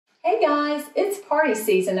Hey guys, it's party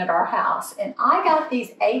season at our house and I got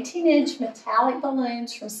these 18-inch metallic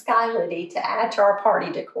balloons from Skylity to add to our party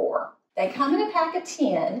decor. They come in a pack of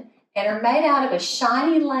 10 and are made out of a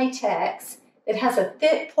shiny latex that has a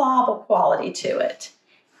thick, pliable quality to it.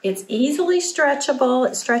 It's easily stretchable.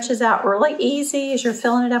 It stretches out really easy as you're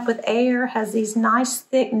filling it up with air. It has these nice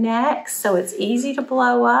thick necks, so it's easy to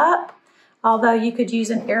blow up, although you could use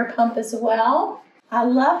an air pump as well. I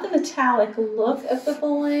love the metallic look of the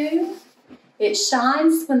balloon. It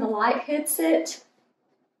shines when the light hits it.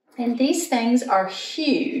 And these things are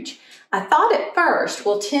huge. I thought at first,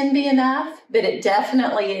 will 10 be enough? But it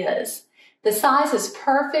definitely is. The size is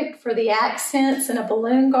perfect for the accents in a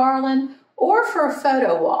balloon garland or for a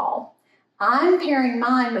photo wall. I'm pairing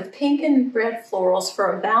mine with pink and red florals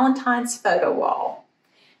for a Valentine's photo wall.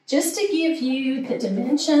 Just to give you the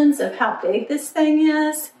dimensions of how big this thing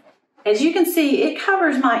is, as you can see, it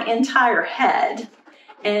covers my entire head.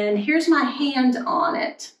 And here's my hand on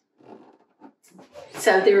it.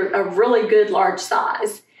 So they're a really good large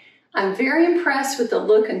size. I'm very impressed with the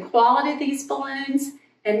look and quality of these balloons.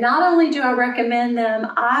 And not only do I recommend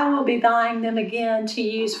them, I will be buying them again to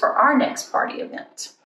use for our next party event.